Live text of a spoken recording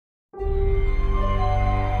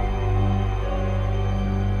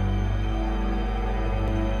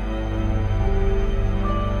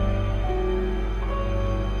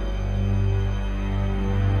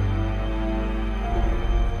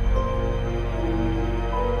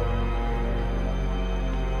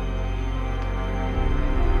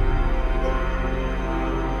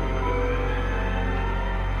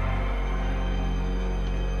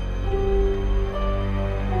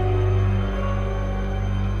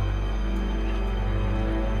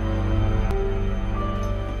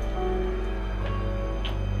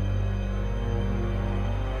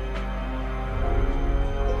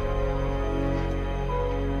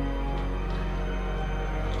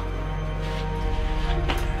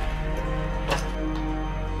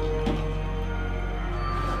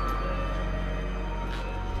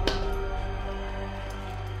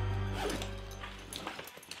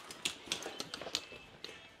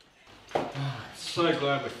so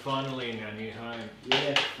glad we're finally in our new home.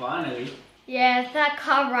 Yeah, finally. Yeah, that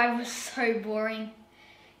car ride was so boring.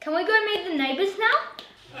 Can we go meet the neighbours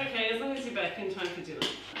now? Okay, as long as you're back in time for dinner.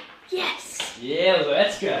 Yes. Yeah,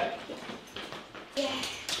 let's go. Yeah,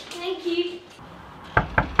 thank you.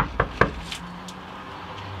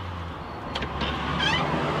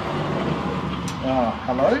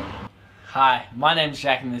 Hello? Hi, my name's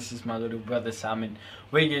Jack and this is my little brother Simon.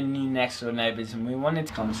 We're your new next door neighbours and we wanted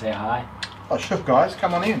to come say hi. Oh, sure, guys,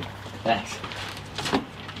 come on in. Thanks.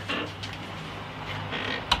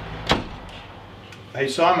 Hey,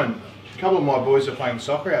 Simon, a couple of my boys are playing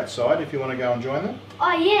soccer outside if you want to go and join them.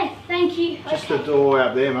 Oh yeah, thank you. Just the door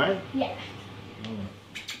out there, mate. Yeah.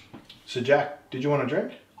 So, Jack, did you want a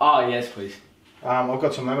drink? Oh, yes, please. I've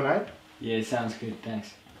got some lemonade. Yeah, sounds good,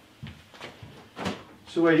 thanks.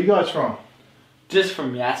 So, where are you guys from? Just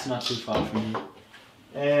from Yass, not too far from here.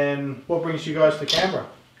 And what brings you guys to Canberra?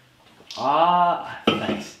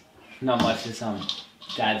 Thanks. Not much, just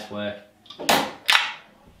Dad's work.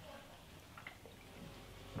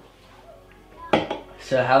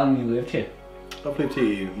 So how long you lived here? I've lived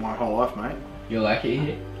here my whole life, mate. You like it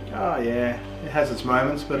here? Oh, yeah. It has its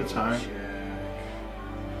moments, but it's home.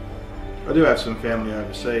 I do have some family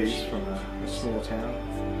overseas from a small town.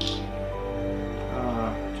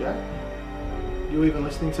 Jack, you even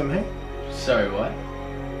listening to me? Sorry, what?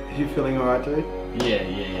 Are you feeling alright, dude?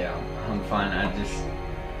 Yeah. I'm fine.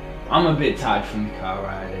 I'm a bit tired from the car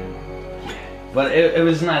ride, but it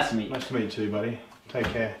was nice to meet you. Nice to meet you too, buddy. Take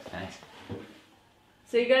care. Thanks.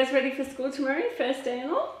 So you guys ready for school tomorrow? First day and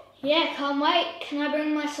all? Yeah, can't wait. Can I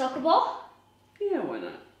bring my soccer ball? Yeah, why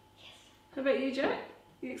not? Yes. How about you, Jack?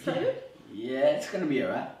 You excited? Yeah, it's gonna be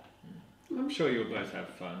alright. I'm sure you'll both have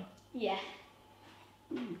fun. Yeah.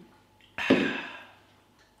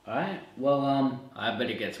 Alright, well, I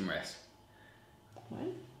better get some rest. What?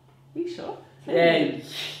 Are you sure? Yeah,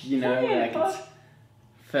 you know, Yeah, like it's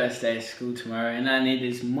first day of school tomorrow and I need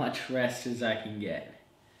as much rest as I can get.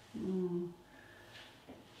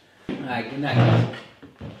 Alright, good night, guys.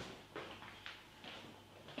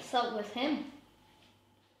 What's up with him?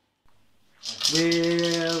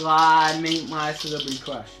 Will I meet my celebrity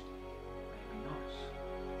crush?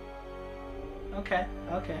 Okay.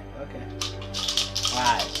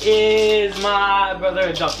 Alright, is my brother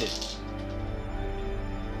adopted?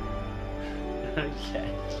 Okay.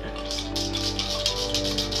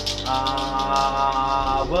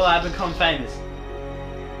 Will I become famous?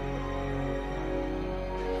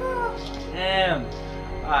 Damn.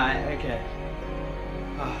 Alright, okay.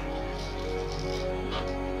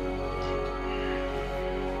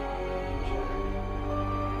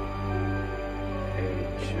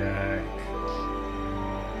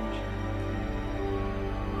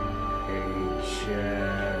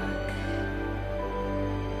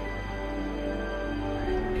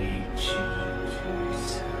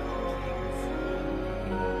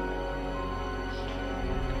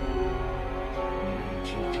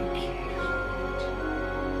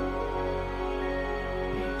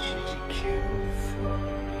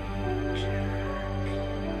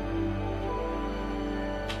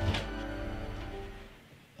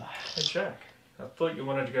 Hey Jack, I thought you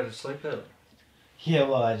wanted to go to sleep early. Yeah,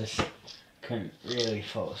 well, I just couldn't really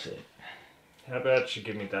fall asleep. How about you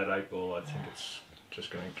give me that 8-ball? I think it's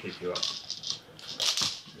just going to keep you up.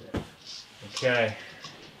 Yeah. Okay.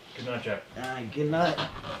 Good night, Jack. Good night.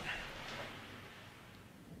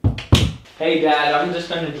 Hey Dad, I'm just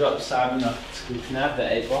going to drop Simon off at school. Can I have the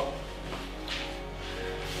 8-ball?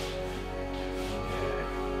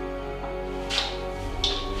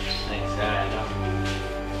 Thanks, Dad.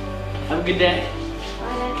 Have a good day.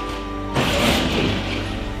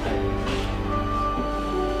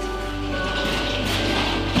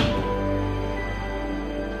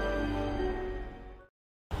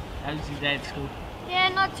 How was your day at school? Yeah,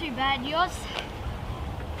 not too bad. Yours?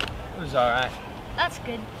 It was alright. That's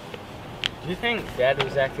good. Do you think Dad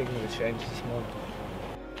was acting a bit strange this morning?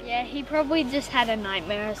 Yeah, he probably just had a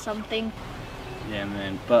nightmare or something. Yeah,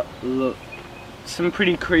 man. But look, some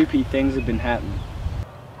pretty creepy things have been happening.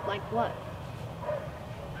 Like what?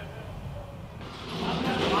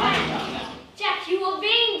 Jack, you are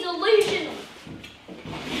being delusional.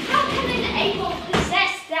 How can an able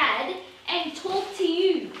possess Dad and talk to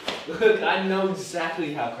you? Look, I know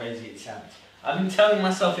exactly how crazy it sounds. I've been telling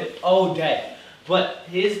myself it all day. But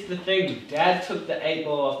here's the thing, Dad took the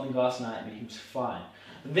 8-ball off me last night and he was fine.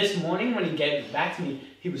 But this morning when he gave it back to me,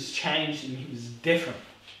 he was changed and he was different.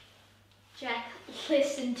 Jack,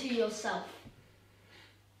 listen to yourself.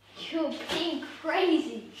 You're being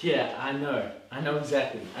crazy. Yeah, I know. I know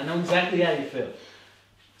exactly how you feel.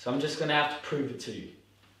 So I'm just gonna have to prove it to you.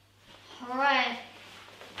 Alright,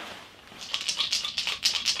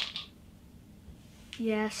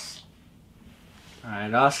 Yes.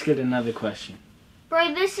 Alright, ask it another question.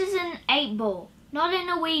 Bro, this is an 8-ball, not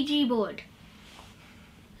an Ouija board.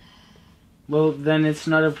 Well, then it's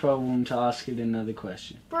not a problem to ask it another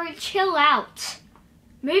question. Bro, chill out.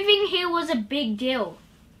 Moving here was a big deal.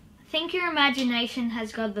 I think your imagination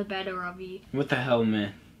has got the better of you. What the hell,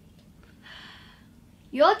 man?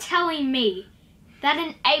 You're telling me that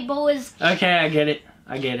an 8-ball is... Okay, I get it.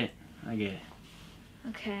 I get it.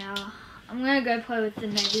 Okay, I'm gonna go play with the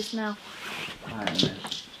neighbors now. Alright, man.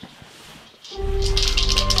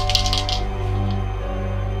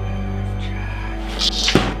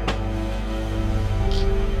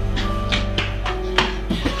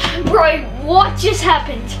 Bro, what just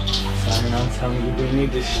happened? Simon, I'm telling you, we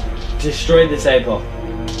need to destroy this 8-ball.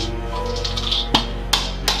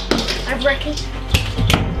 I reckon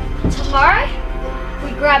tomorrow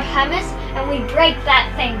we grab hammers and we break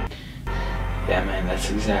that thing. Yeah, man,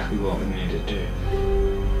 that's exactly what we need to do.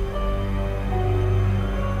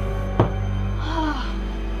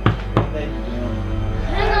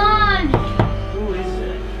 Hang on! Who is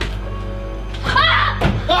it? Ah!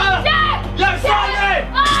 Dad! Dad!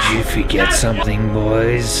 Ah! Did you forget something,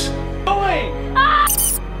 boys?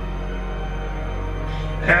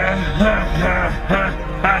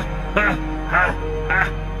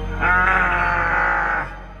 Ah!